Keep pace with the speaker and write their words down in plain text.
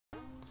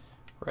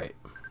Right.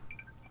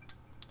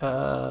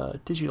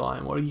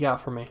 Digimon, what do you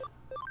got for me?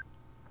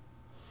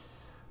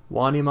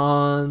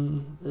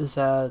 Wanimon is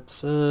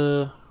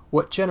that,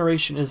 what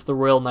generation is the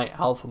Royal Knight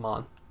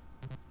Alphamon?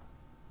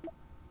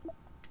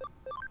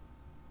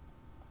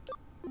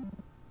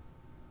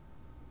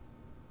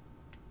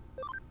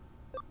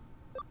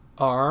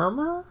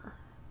 Armor?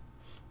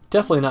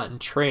 Definitely not in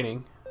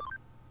training.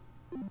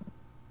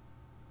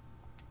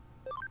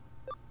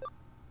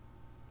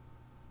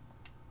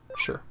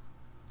 Sure.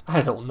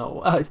 I don't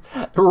know.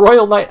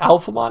 Royal Knight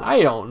Alphamon?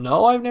 I don't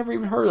know. I've never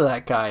even heard of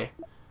that guy.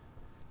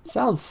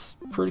 Sounds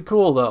pretty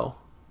cool, though.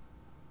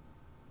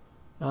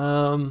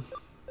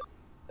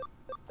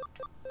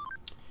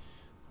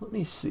 Let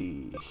me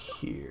see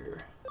here.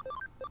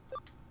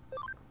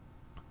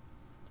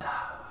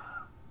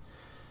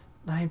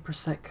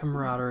 9%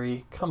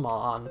 camaraderie. Come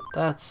on.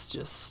 That's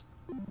just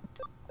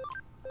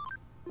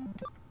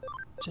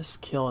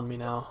killing me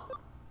now.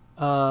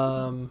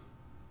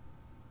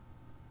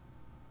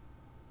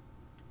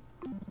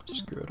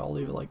 Screw it. I'll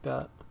leave it like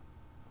that.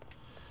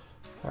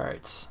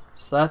 Alright.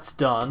 So that's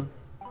done.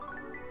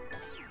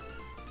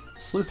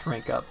 Sleuth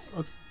rank up.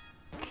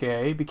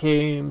 Okay.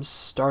 Became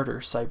starter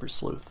Cyber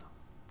Sleuth.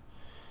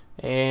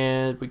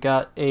 And we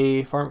got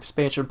a farm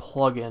expansion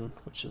plugin,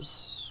 which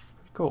is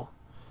pretty cool.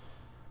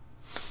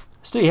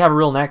 Still, you have a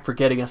real knack for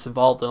getting us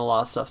involved in a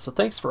lot of stuff, so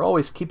thanks for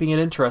always keeping it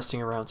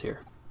interesting around here.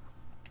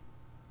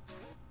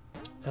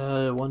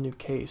 One new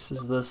case.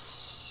 Is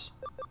this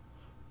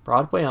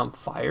Broadway on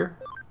fire?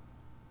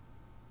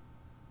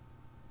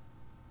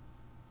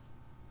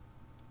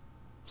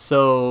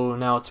 So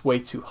now it's way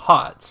too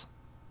hot.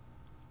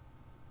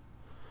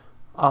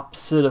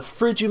 Opposite of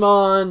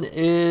Frigimon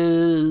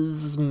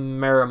is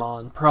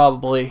Meramon,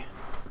 probably.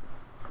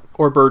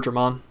 Or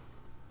Bergermon.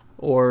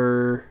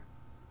 Or...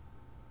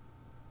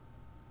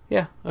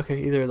 yeah,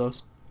 okay, either of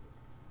those.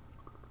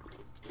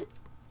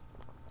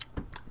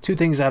 Two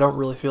things I don't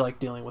really feel like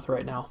dealing with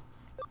right now.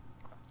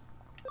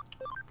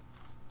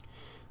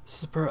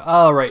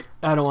 Oh, right,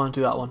 I don't want to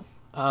do that one.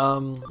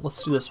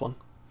 Let's do this one.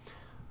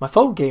 My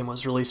phone game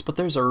was released, but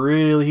there's a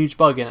really huge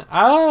bug in it.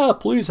 Ah,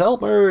 please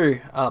help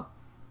me!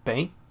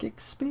 Bank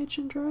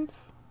expansion drive?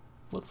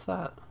 What's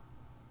that?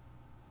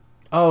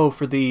 Oh,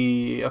 for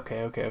the...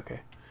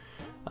 okay.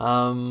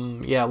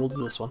 Yeah, we'll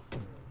do this one.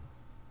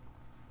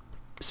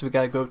 So we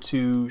gotta go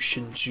to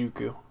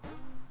Shinjuku.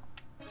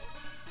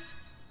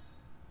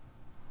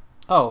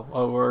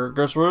 We're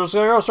just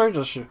gonna go straight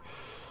to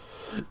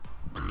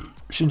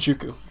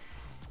Shinjuku.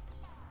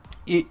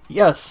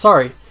 Yes,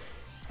 sorry.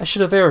 I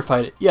should have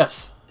verified it.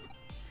 Yes.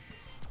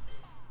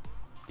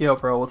 Yo,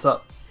 bro, what's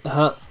up?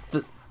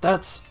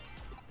 That's...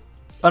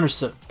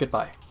 understood.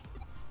 Goodbye.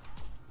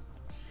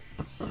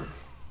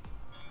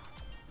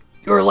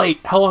 You're late.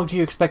 How long do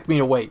you expect me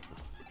to wait?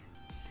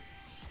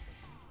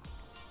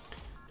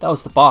 That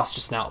was the boss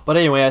just now. But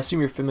anyway, I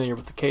assume you're familiar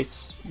with the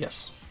case.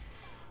 Yes.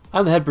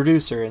 I'm the head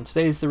producer, and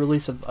today is the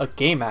release of a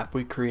game app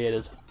we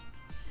created.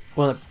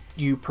 When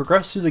you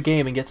progress through the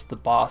game and get to the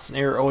boss, an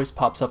error always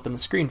pops up and the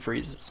screen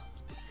freezes.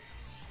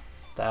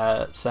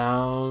 That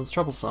sounds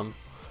troublesome.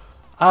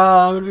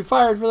 I'm gonna be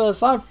fired for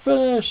this. I'm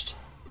finished.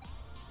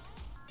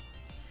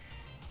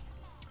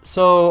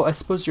 So, I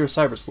suppose you're a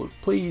cyber sleuth.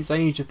 Please, I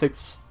need you to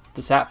fix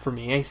this app for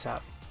me ASAP.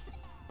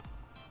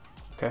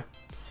 Okay.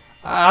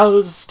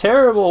 This is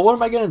terrible. What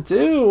am I gonna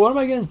do? What am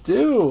I gonna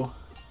do?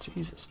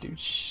 Jesus, dude,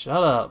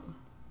 shut up.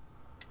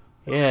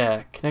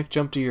 Yeah, connect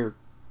jump to your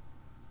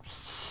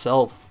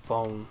cell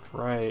phone.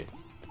 Right.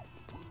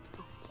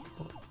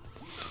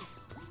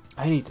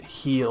 I need to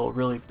heal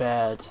really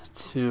bad,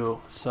 too.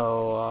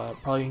 So,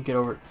 probably can get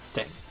over...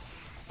 Dang.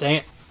 Dang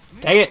it.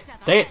 Dang it.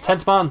 Dang it.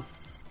 Tensmon.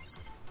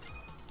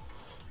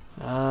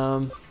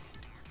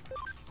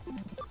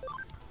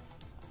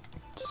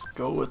 Just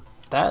go with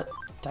that.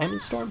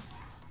 Diamond Storm.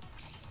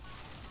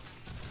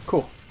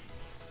 Cool.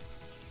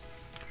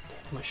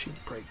 My shoot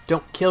break.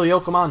 Don't kill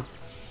Yokomon.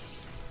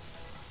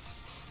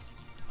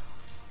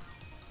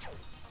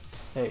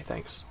 Hey,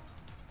 thanks.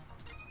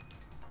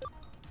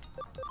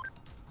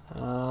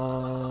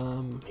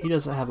 He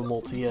doesn't have a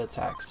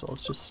multi-attack, so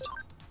let's just...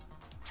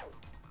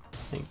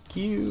 thank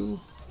you.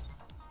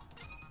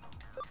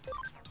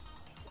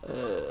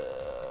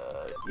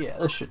 Yeah,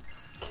 this should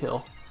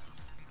kill.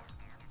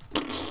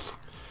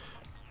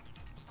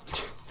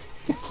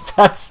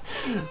 That's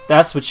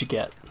what you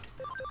get.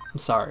 I'm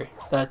sorry.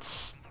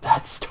 That's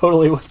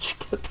totally what you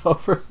get though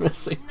for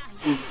missing.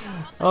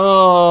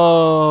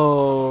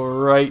 Oh,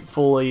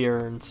 rightfully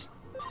earned.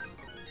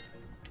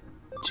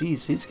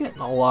 Jeez, he's getting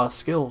a lot of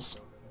skills.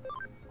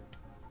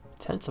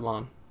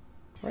 Tentamon.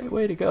 Right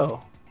way to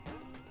go.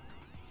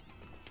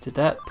 Did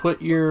that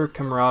put your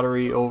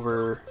camaraderie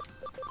over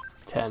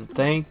 10?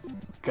 Thank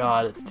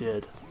God it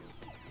did.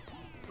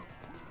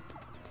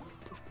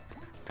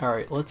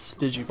 Alright, let's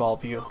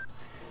Digivolve you.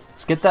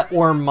 Let's get that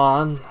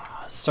Wormmon.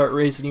 Start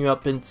raising you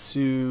up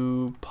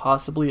into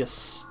possibly a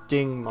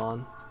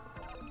Stingmon.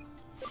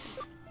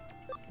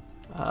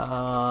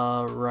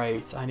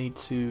 Right. I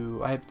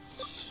have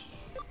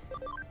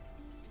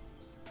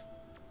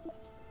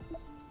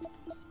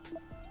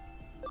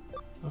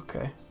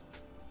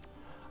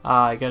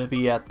Ah, I gotta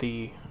be at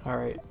the...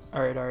 Alright,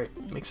 alright,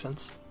 alright. Makes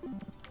sense.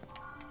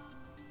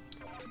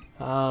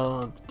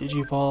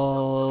 Digivolve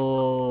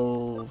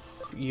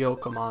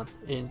Yokomon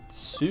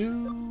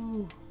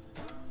into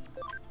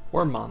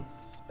Wormmon.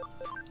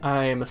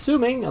 I am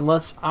assuming,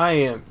 unless I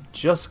am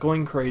just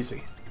going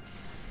crazy.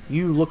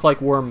 You look like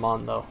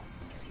Wormmon, though.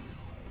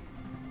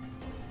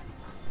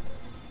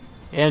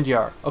 And you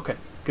are. Okay,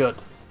 good.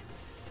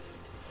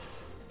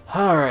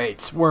 Alright,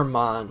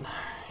 Wormmon.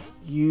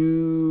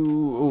 You...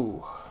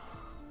 Ooh.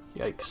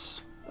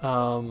 Yikes.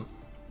 I'm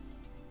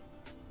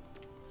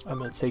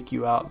gonna take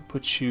you out and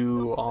put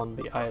you on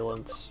the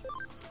islands.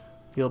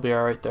 You'll be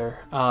alright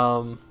there.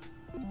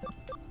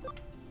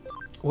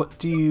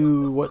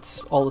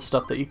 What's all the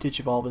stuff that you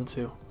digivolve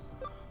into?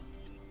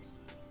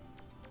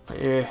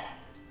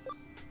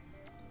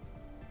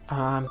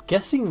 I'm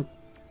guessing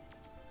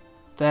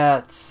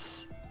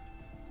that's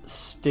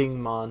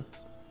Stingmon.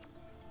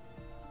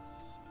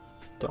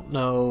 Don't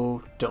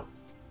know,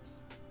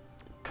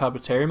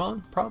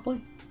 Kabuterimon,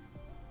 probably?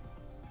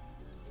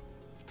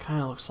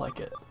 Kinda looks like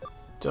it.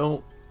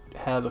 Don't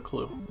have a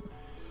clue.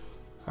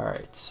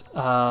 Alright,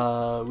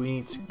 we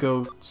need to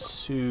go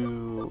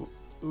to...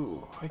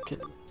 Ooh, I can...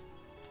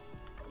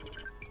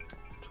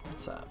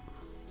 What's that?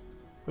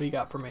 What do you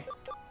got for me?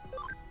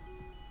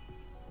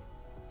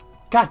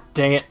 God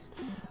dang it!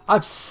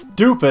 I'm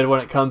stupid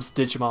when it comes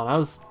to Digimon. I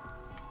was...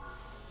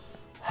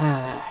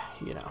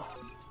 you know.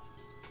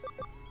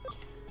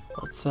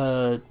 Let's,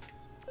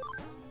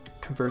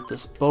 convert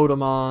this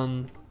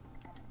Bodamon.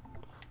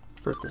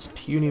 Convert this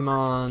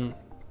Punimon.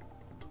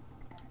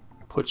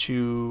 Put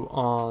you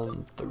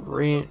on the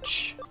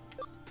ranch.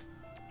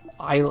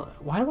 Island.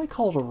 Why do I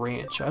call it a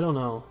ranch? I don't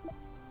know.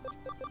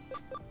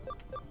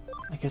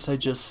 I guess I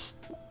just...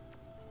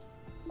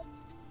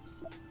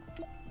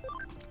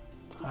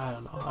 I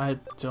don't know. I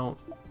don't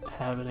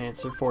have an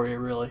answer for you,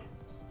 really.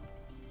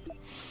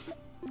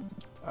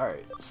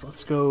 Alright, so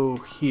let's go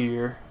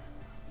here.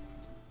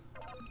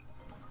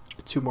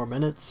 2 more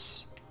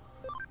minutes.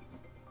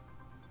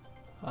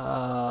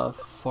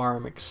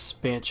 Farm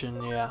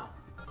expansion, yeah.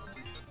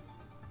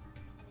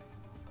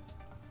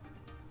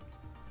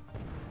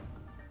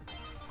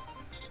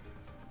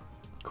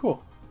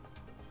 Cool.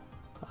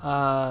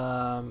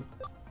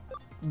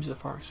 Use the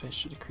farm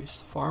expansion to decrease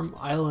farm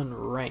island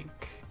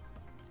rank.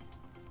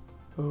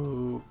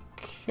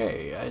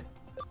 Okay,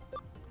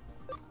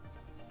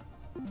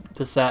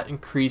 does that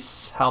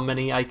increase how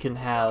many I can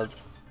have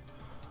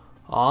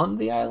on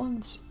the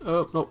islands?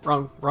 Oh, no,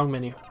 wrong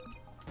menu.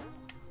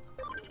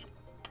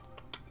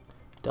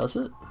 Does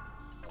it?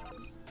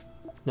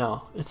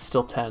 No, it's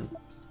still 10.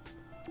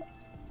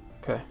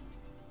 Okay.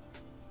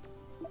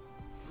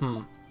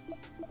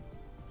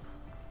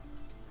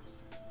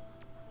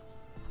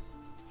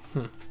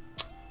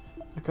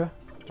 Okay,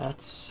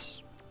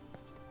 that's...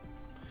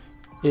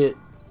 It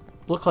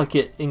looked like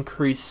it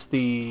increased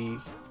the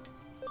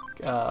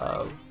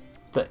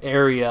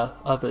area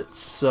of it,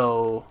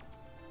 so...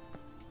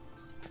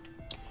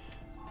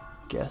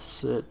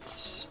 Guess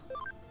it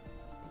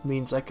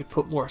means I could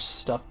put more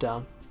stuff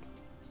down.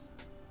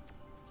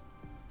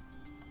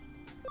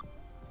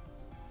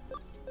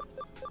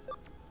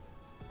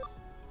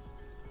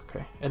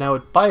 Okay, and I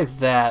would buy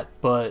that,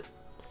 but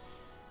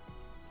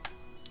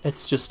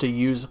it's just a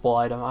usable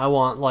item. I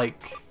want,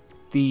 like,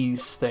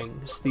 these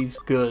things, these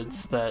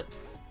goods that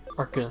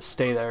are gonna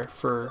stay there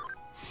for...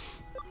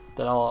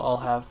 that I'll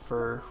have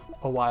for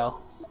a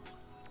while.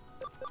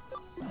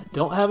 I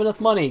don't have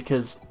enough money,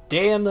 because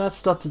damn, that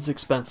stuff is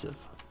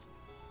expensive.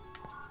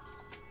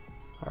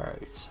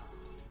 Alright.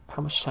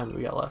 How much time do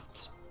we got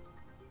left?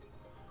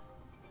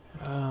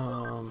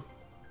 I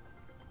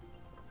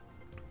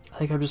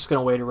think I'm just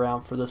gonna wait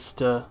around for this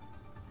to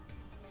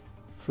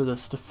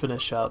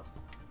finish up.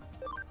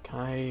 Can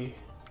I...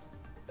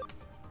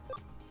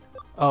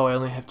 Oh, I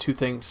only have 2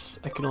 things.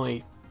 I can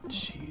only...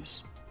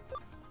 Jeez.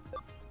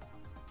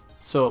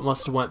 So it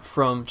must have went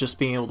from just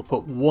being able to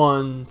put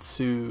 1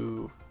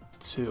 to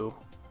 2.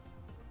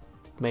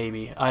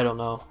 Maybe. I don't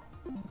know.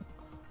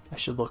 I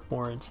should look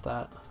more into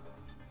that.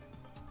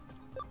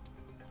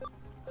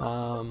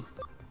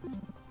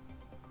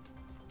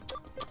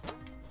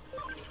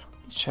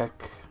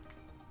 Check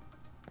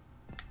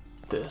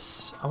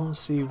this. I want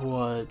to see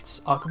what...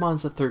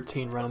 Akumon's at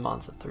 13,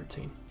 Renamon's at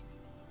 13.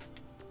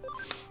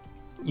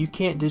 You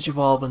can't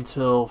digivolve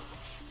until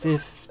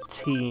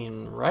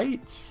 15,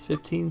 right?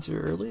 15's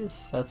your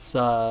earliest? That's,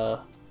 no,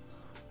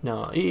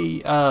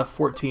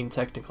 14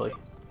 technically.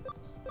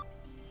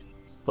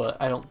 But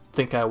I don't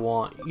think I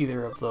want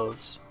either of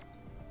those.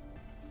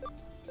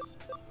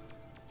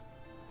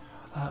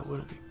 That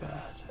wouldn't be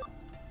bad.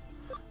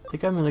 I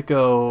think I'm gonna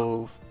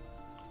go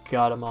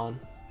Gatomon.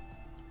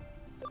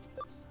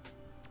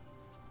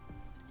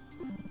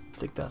 I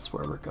think that's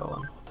where we're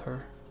going with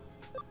her.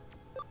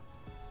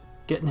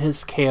 Getting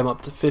his cam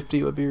up to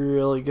 50 would be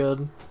really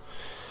good.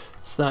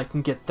 So that I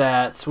can get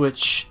that,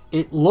 which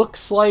it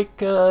looks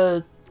like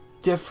a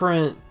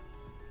different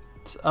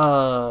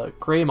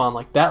Greymon.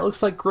 Like that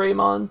looks like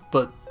Greymon,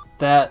 but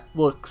that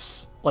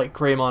looks like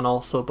Greymon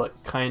also,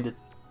 but kind of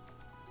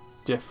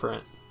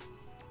different.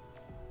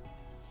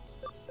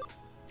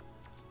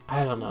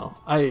 I don't know.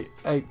 I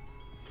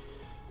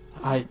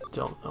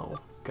don't know,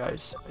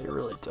 guys. I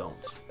really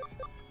don't.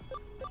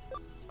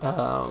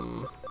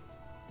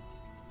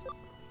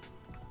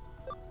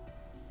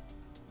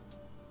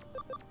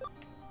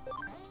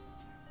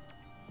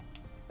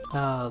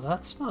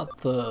 That's not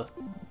the...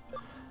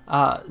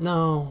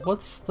 no,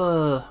 what's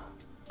the...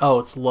 Oh,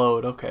 it's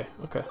load, okay,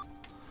 okay.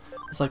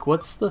 It's like,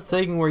 what's the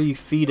thing where you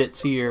feed it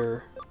to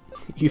your...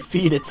 You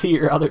feed it to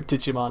your other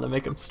Digimon to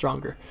make them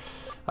stronger.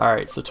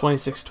 Alright, so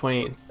 26,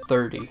 28, and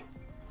 30.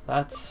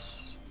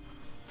 That's...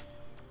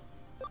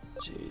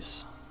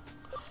 Jeez.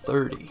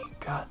 30,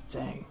 god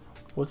dang.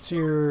 What's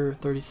your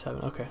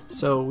 37? Okay,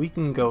 so we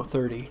can go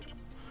 30.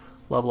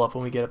 Level up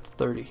when we get up to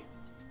 30.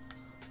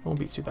 Won't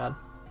be too bad.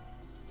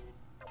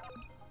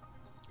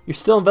 You're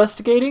still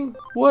investigating?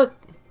 What?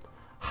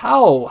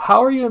 How?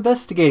 How are you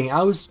investigating?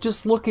 I was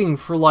just looking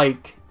for,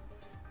 like...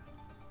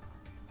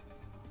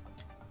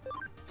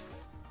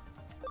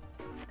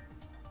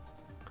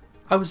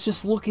 I was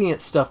just looking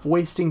at stuff,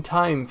 wasting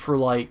time for,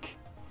 like...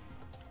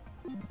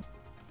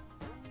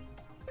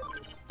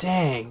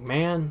 Dang,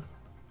 man.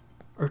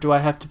 Or do I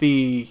have to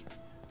be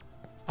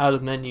out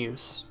of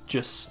menus,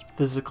 just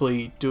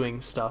physically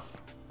doing stuff?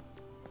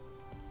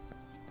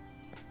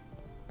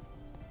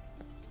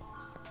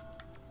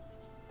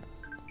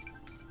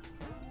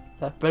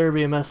 That better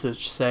be a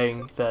message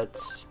saying that...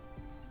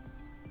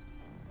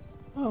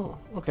 Oh,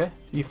 okay.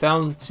 You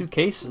found 2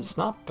 cases.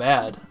 Not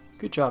bad.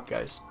 Good job,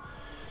 guys.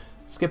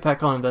 Let's get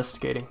back on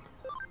investigating.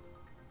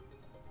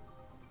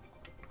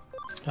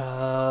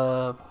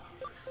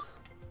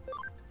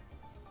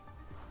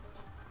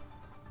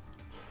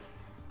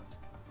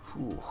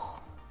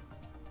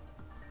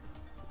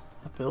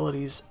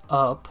 Abilities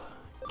up.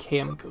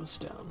 Cam goes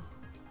down.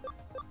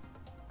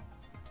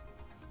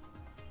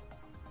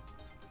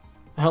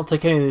 I don't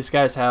think any of these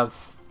guys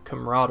have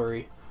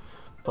camaraderie,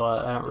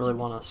 but I don't really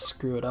want to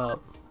screw it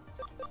up.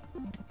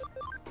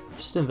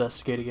 Just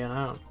investigate again.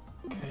 I don't...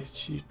 Okay,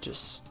 you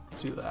just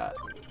do that.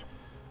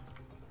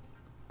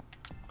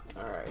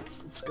 Alright,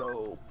 let's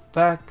go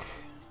back.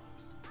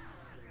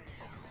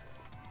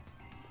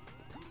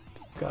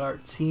 Got our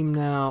team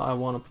now. I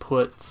want to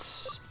put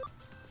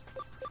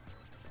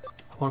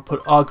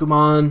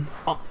Agumon.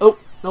 Oh,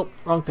 nope,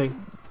 wrong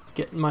thing.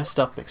 Getting my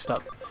stuff mixed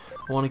up.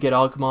 I want to get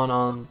Agumon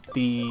on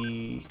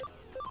the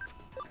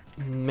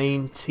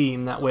main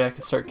team. That way I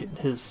can start getting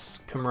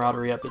his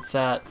camaraderie up. It's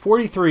at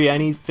 43. I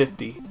need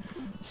 50.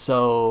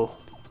 So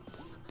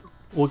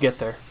we'll get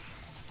there.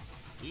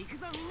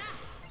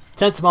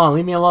 Tentamon,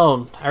 leave me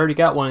alone. I already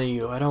got one of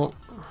you. I don't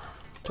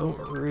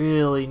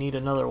really need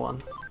another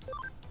one.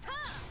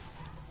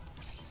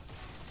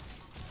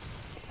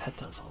 That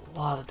does a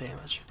lot of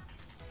damage.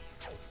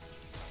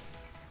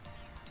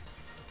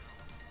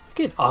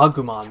 Look at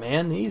Agumon,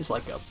 man. He's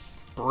like a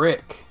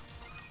brick.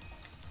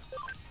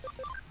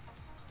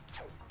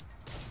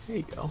 There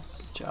you go.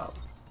 Good job.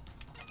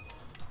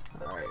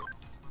 Alright.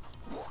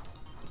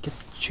 Get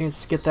a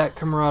chance to get that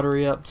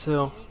camaraderie up,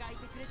 too.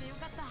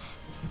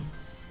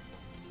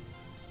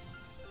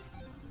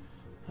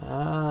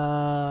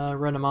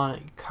 Renamon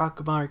and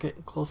Kakuma are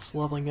getting close to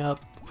leveling up.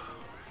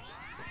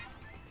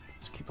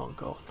 Let's keep on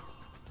going.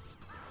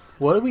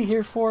 What are we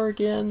here for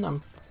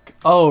again?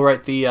 Oh,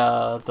 right,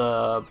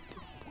 the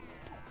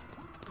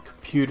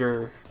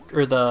computer,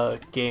 or the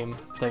game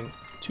thing.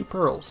 2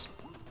 pearls.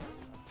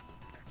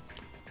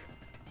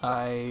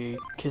 I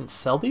can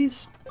sell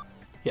these?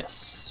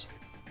 Yes.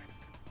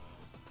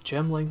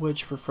 Gem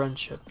language for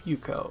friendship.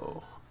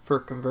 Yuko. For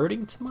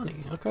converting to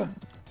money. Okay.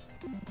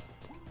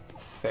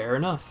 Fair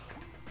enough.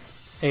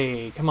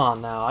 Hey, come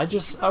on now.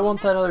 I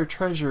want that other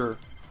treasure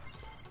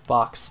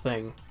box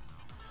thing.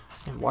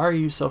 And why are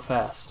you so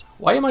fast?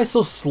 Why am I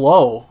so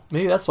slow?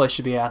 Maybe that's what I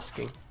should be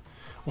asking.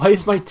 Why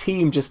is my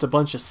team just a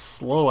bunch of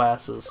slow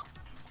asses?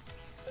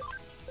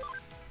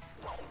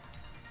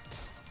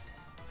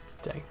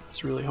 Dang, I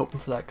was really hoping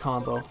for that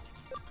combo.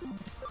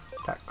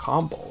 That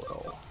combo,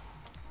 though.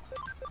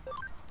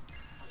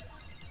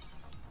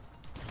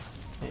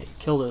 Hey,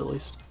 killed it at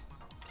least.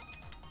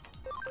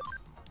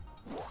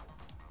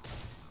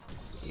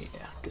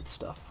 Yeah, good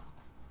stuff.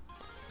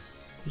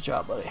 Good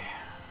job, buddy.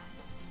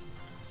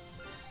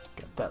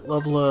 Got that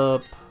level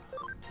up.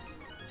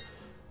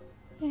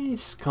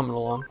 He's coming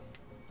along.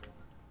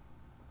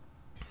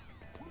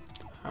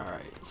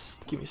 Alright,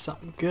 give me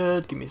something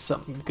good, give me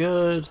something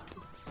good.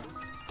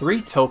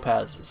 3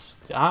 topazes.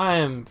 I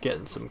am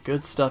getting some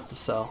good stuff to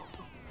sell.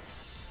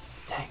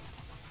 Dang.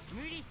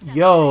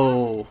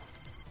 Yo!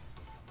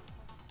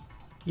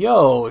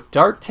 Yo,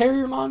 Dark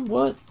Terriermon?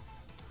 What?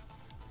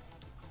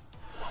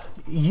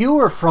 You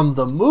were from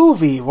the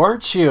movie,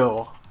 weren't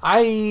you?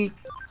 Or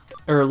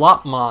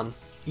Lopmon.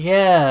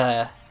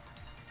 Yeah.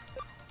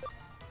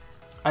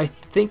 I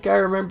think I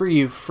remember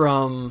you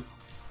from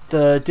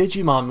the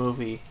Digimon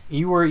movie.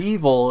 You were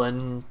evil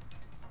and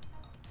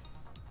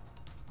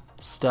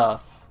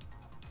stuff.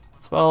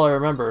 That's about all I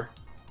remember.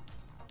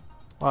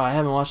 Wow, I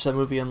haven't watched that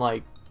movie in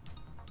like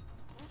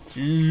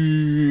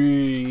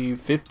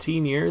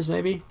 15 years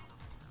maybe?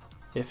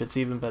 If it's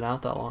even been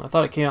out that long. I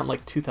thought it came out in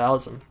like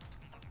 2000.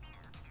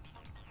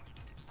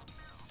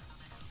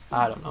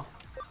 I don't know.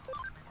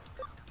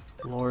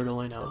 Lord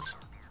only knows.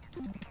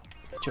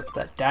 Check with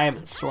that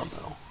diamond storm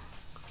though.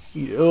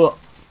 Eat it up.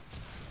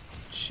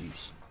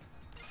 Jeez.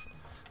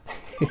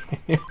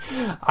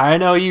 I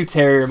know you,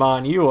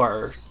 Terriermon. You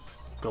are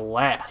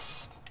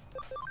glass.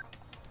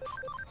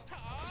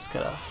 Just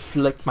gotta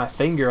flick my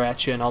finger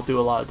at you and I'll do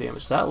a lot of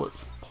damage. That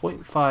was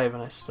 0.5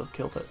 and I still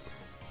killed it.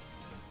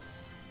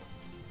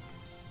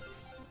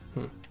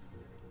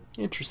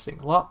 Interesting.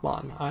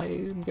 Lopmon.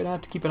 I'm gonna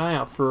have to keep an eye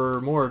out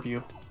for more of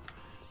you.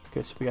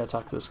 Okay, so we gotta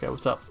talk to this guy.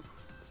 What's up?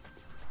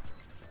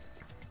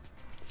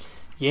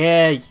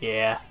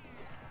 Yeah.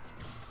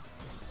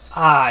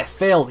 Ah, I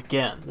failed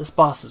again. This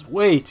boss is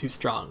way too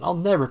strong. I'll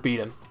never beat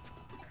him.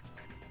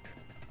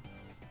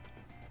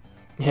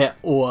 Yeah,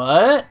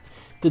 what?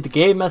 Did the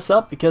game mess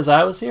up because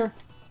I was here?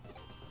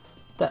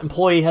 That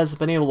employee hasn't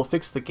been able to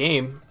fix the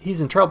game.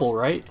 He's in trouble,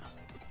 right?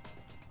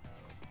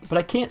 But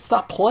I can't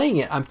stop playing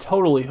it. I'm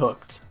totally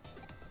hooked.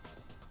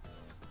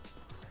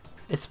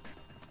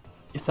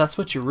 If that's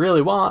what you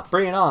really want,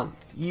 bring it on.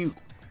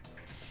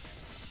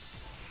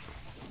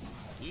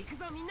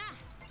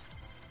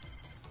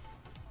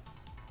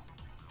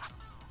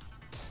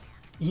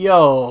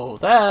 Yo,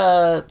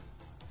 that...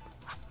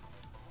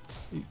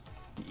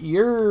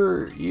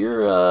 You're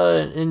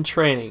in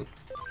training.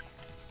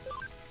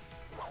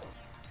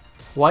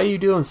 Why are you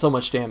doing so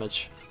much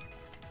damage?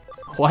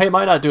 Why am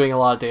I not doing a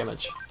lot of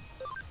damage?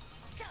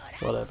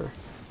 Whatever.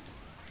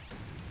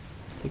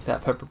 Take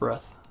that pepper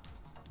breath.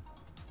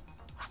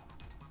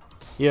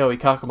 Yo,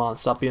 Ikakumon,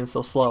 stop being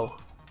so slow.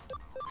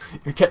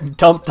 You're getting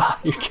dumped on.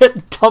 You're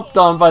getting dumped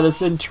on by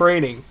this in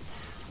training.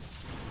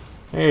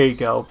 There you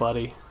go,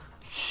 buddy.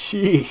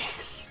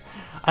 Jeez.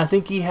 I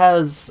think he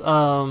has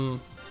a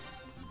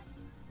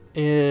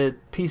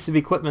piece of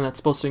equipment that's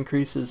supposed to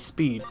increase his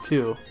speed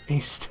too. And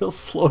he's still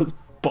slow as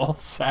ball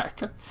sack.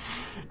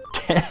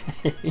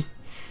 Dang.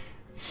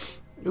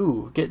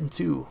 Ooh, getting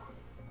 2.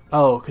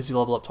 Oh, because you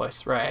level up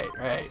twice. Right.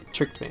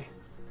 Tricked me.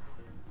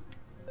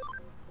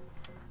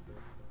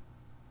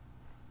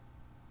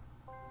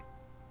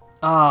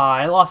 Ah,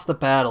 I lost the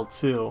battle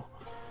too.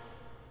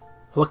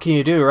 What can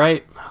you do,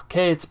 right?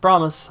 Okay, it's a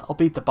promise. I'll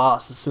beat the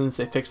boss as soon as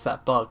they fix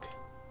that bug.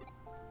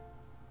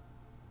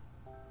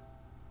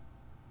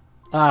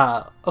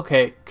 Ah,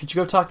 okay. Could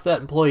you go talk to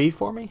that employee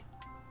for me?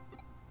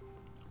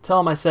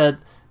 Tell him I said,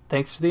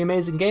 thanks for the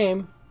amazing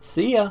game.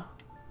 See ya.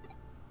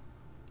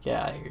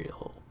 Yeah, I hear you,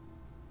 little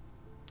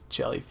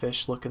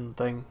jellyfish looking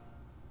thing.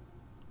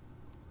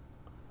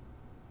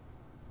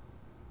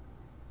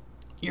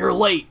 You're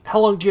late. How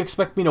long do you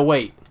expect me to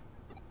wait?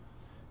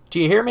 Do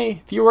you hear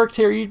me? If you worked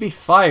here, you'd be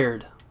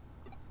fired.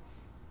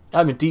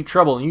 I'm in deep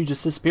trouble and you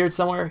just disappeared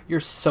somewhere? You're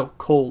so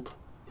cold.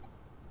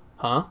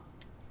 Huh?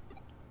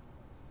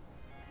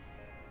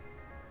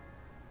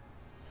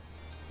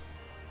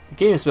 The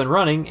game has been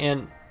running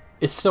and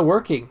it's still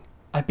working.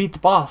 I beat the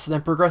boss and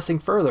I'm progressing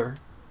further.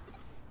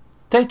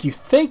 Thank you.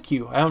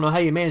 I don't know how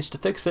you managed to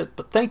fix it,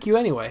 but thank you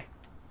anyway.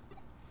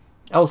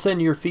 I will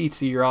send your fee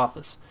to your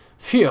office.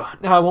 Phew,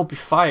 now I won't be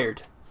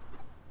fired.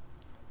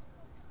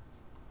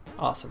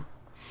 Awesome.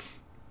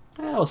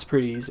 That was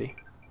pretty easy.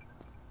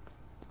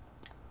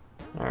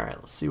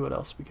 Alright, let's see what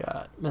else we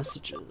got.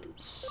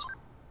 Messages.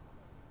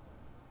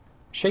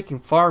 Shaking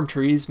farm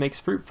trees makes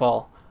fruit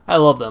fall. I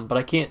love them, but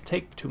I can't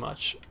take too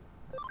much.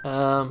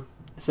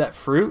 Is that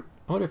fruit?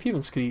 I wonder if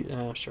humans could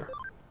eat... sure.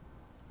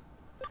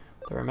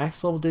 There are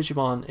max level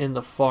Digimon in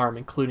the farm,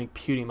 including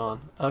Pewdiemon.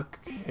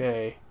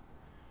 Okay.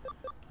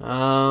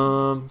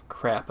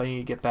 Crap. I need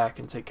to get back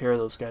and take care of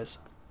those guys.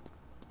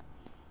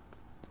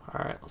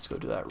 Alright, let's go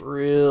do that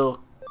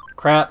real...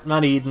 Crap,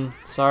 not eating.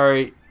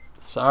 Sorry,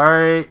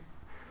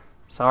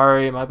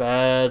 my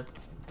bad.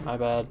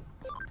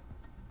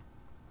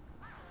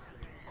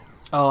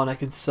 Oh, and I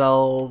can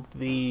sell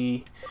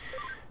the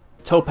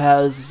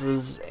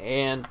topazes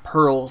and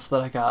pearls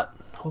that I got.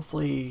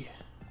 Hopefully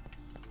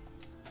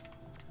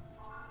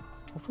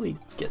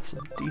get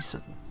some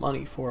decent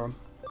money for them.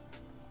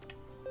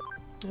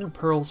 And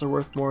pearls are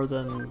worth more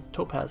than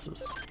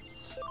topazes.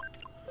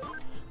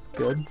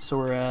 Good. So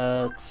we're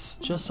at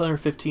just under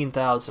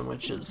 15,000,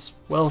 which is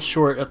well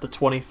short of the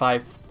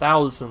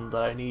 25,000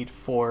 that I need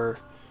for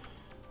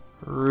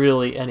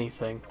really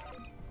anything.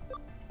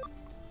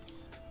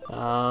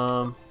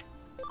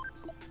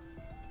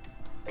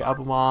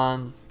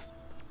 Gabumon.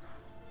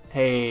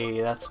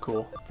 Hey, that's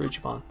cool.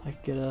 Frigimon. I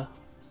could get a...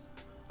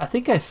 I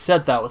think I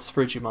said that was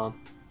Frigimon.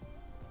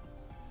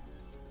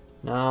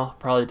 No,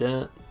 probably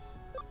didn't.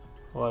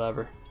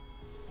 Whatever.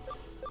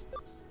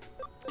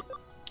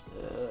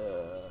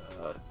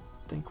 I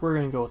think we're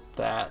gonna go with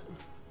that.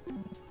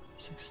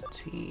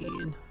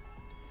 16.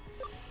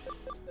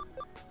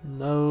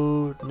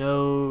 No,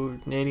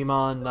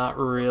 Nanimon, not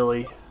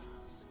really. I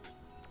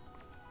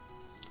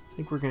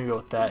think we're gonna go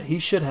with that. He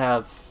should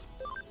have...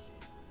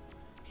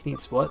 He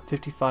needs what?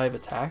 55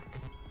 attack?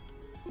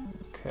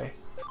 Okay.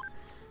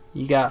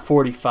 You got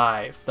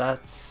 45.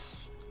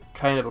 That's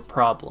kind of a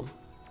problem.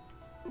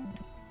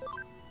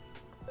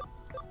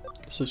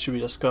 So should we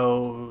just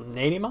go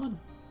Digimon?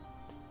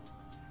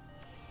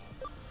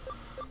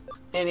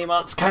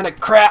 Digimon's kind of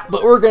crap,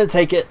 but we're gonna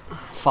take it.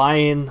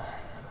 Fine.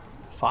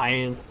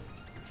 Fine.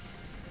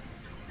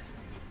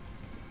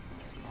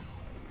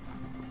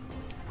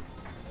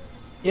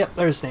 Yep,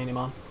 there's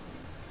Digimon.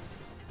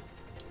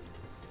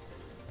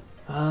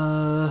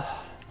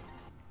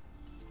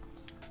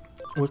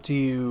 What do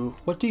you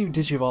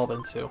digivolve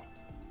into?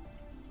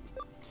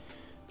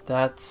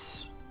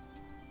 That's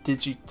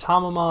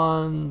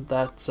Digitamamon.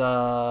 That's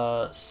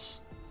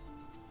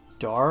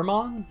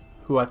Starmon,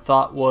 who I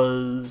thought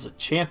was a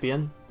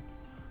champion,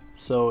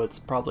 so it's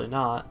probably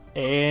not.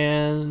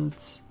 And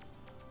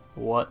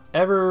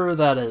whatever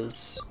that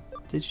is,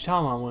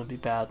 Digitamamon wouldn't be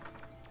bad.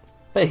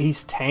 But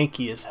he's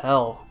tanky as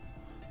hell.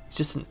 He's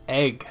just an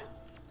egg.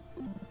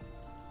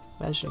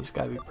 Imagine he's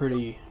got to be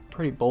pretty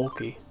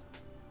bulky.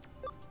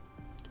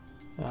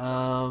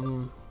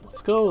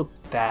 Let's go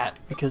with that,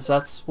 because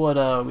that's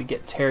what we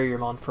get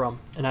Terriermon from,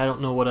 and I don't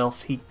know what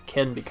else he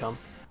can become.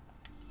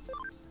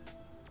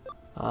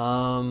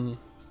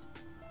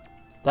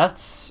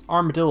 That's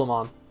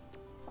Armadillomon.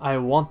 I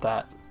want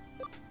that.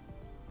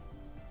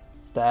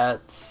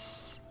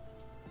 That's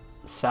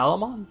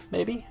Salamon,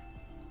 maybe?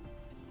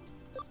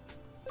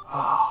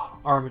 Ah, oh,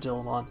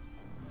 Armadillomon.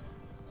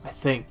 I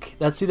think.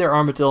 That's either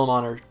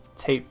Armadillomon or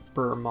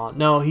Tapermon.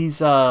 No,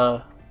 he's,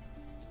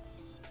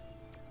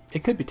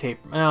 it could be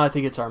Taper. No, I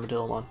think it's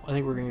Armadillomon. I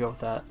think we're gonna go with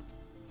that.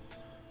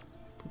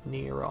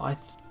 Nero. I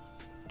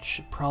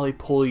should probably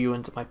pull you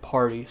into my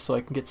party so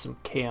I can get some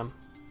cam.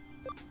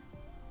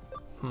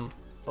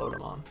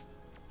 Bodemon.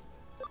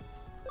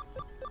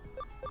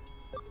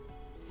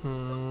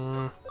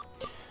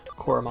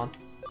 Koromon.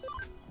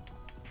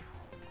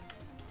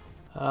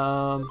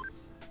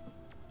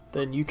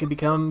 Then you can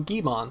become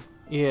Gimon.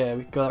 Yeah,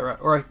 we got that right.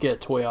 Or I could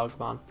get a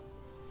Toyagmon.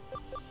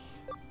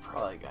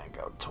 Probably gonna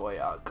go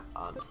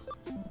Toyagmon,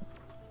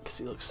 because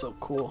he looks so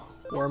cool.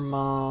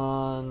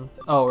 Wormmon.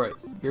 Oh, right.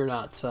 You're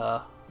not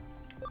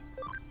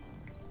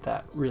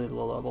that really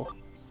low level.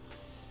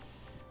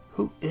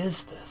 Who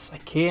is this? I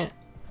can't...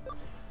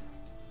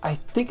 I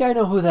think I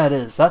know who that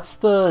is. That's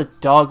the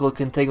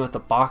dog-looking thing with the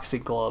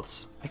boxing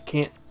gloves. I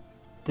can't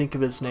think of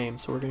his name,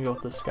 so we're gonna go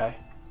with this guy.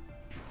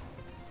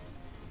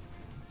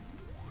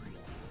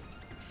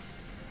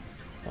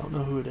 I don't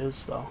know who it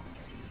is, though.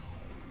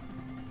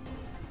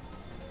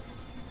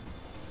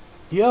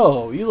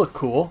 Yo, you look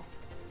cool.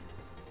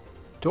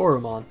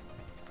 Doremon.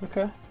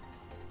 Okay.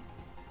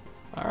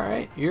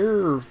 Alright,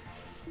 you're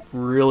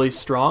really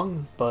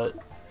strong, but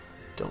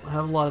don't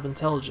have a lot of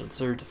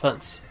intelligence or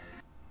defense.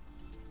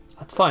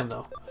 That's fine,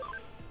 though.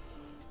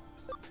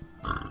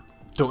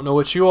 Don't know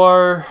what you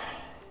are.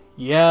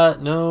 Yeah,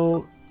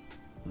 no.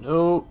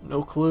 No,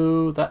 no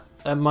clue. That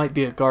might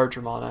be a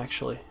Gardramon,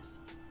 actually.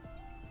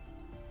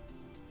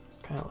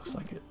 Kinda looks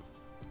like it.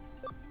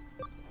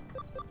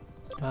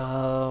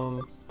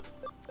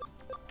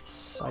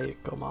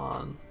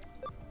 Sayagomon.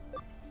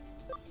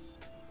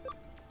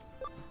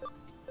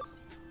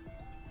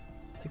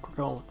 I think we're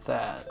going with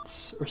that.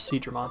 Or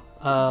Seadramon.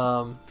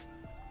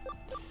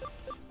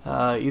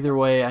 Either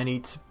way, I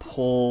need to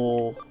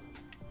pull...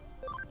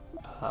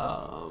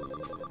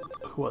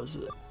 who was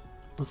it?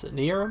 Was it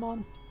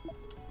Nearamon?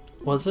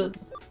 Was it?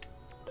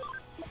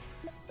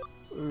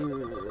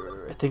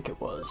 I think it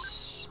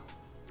was.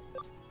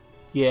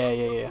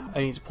 Yeah. I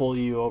need to pull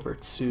you over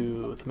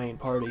to the main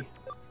party.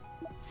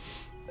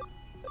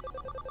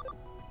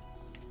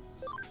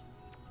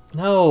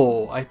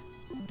 No! I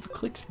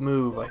clicked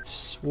move, I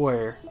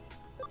swear.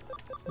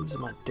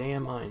 Losing my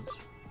damn mind.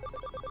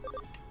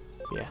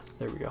 Yeah,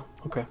 there we go.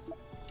 Okay.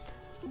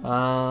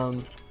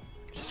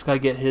 Just gotta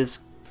get his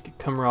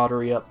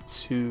camaraderie up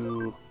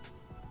to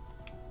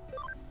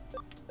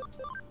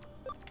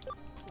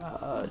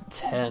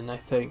 10, I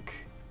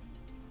think.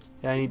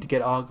 Yeah, I need to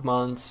get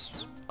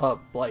Agmon's up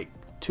like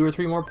 2 or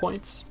 3 more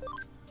points.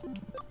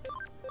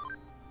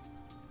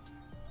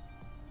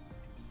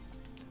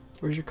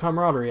 Where's your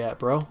camaraderie at,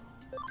 bro?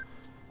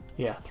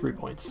 Yeah, 3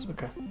 points.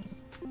 Okay.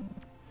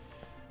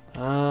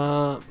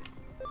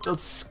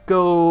 Let's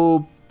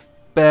go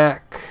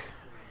back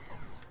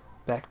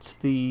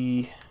to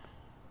the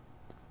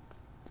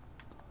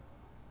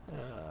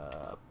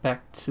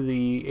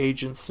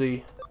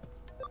agency.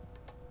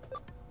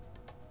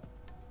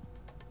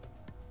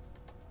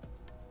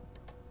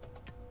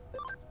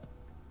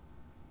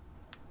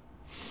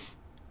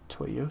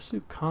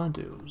 Toyosu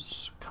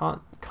condos.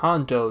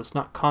 Condos,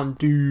 not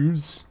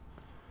condos.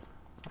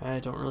 I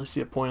don't really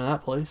see a point in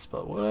that place,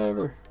 but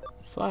whatever.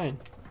 It's fine.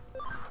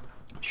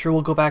 Sure,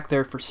 we'll go back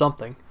there for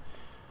something.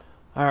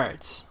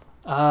 Alright.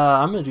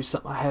 I'm gonna do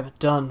something I haven't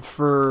done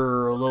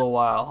for a little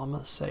while. I'm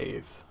gonna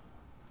save.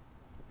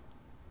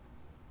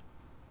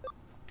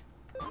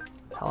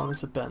 How long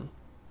has it been?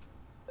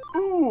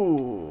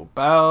 Ooh,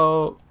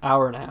 about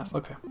hour and a half.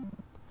 Okay.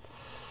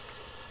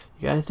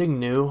 You got anything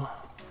new?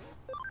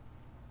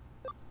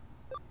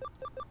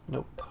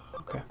 Nope.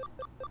 Okay.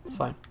 It's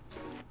fine.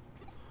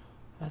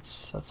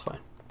 That's fine.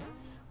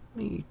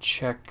 Let me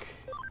check.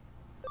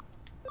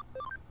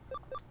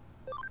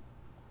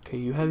 Okay,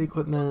 you have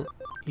equipment.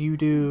 You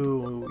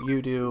do.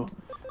 You do.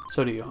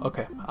 So do you.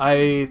 Okay.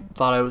 I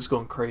thought I was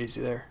going crazy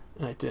there,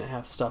 and I didn't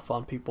have stuff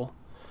on people,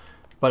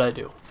 but I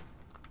do.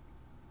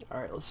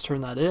 Alright, let's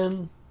turn that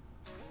in.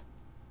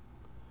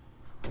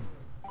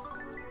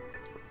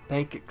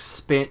 Bank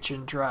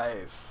expansion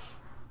drive.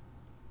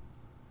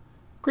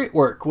 Great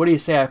work. What do you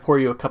say I pour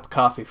you a cup of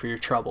coffee for your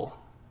trouble?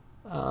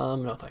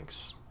 No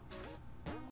thanks.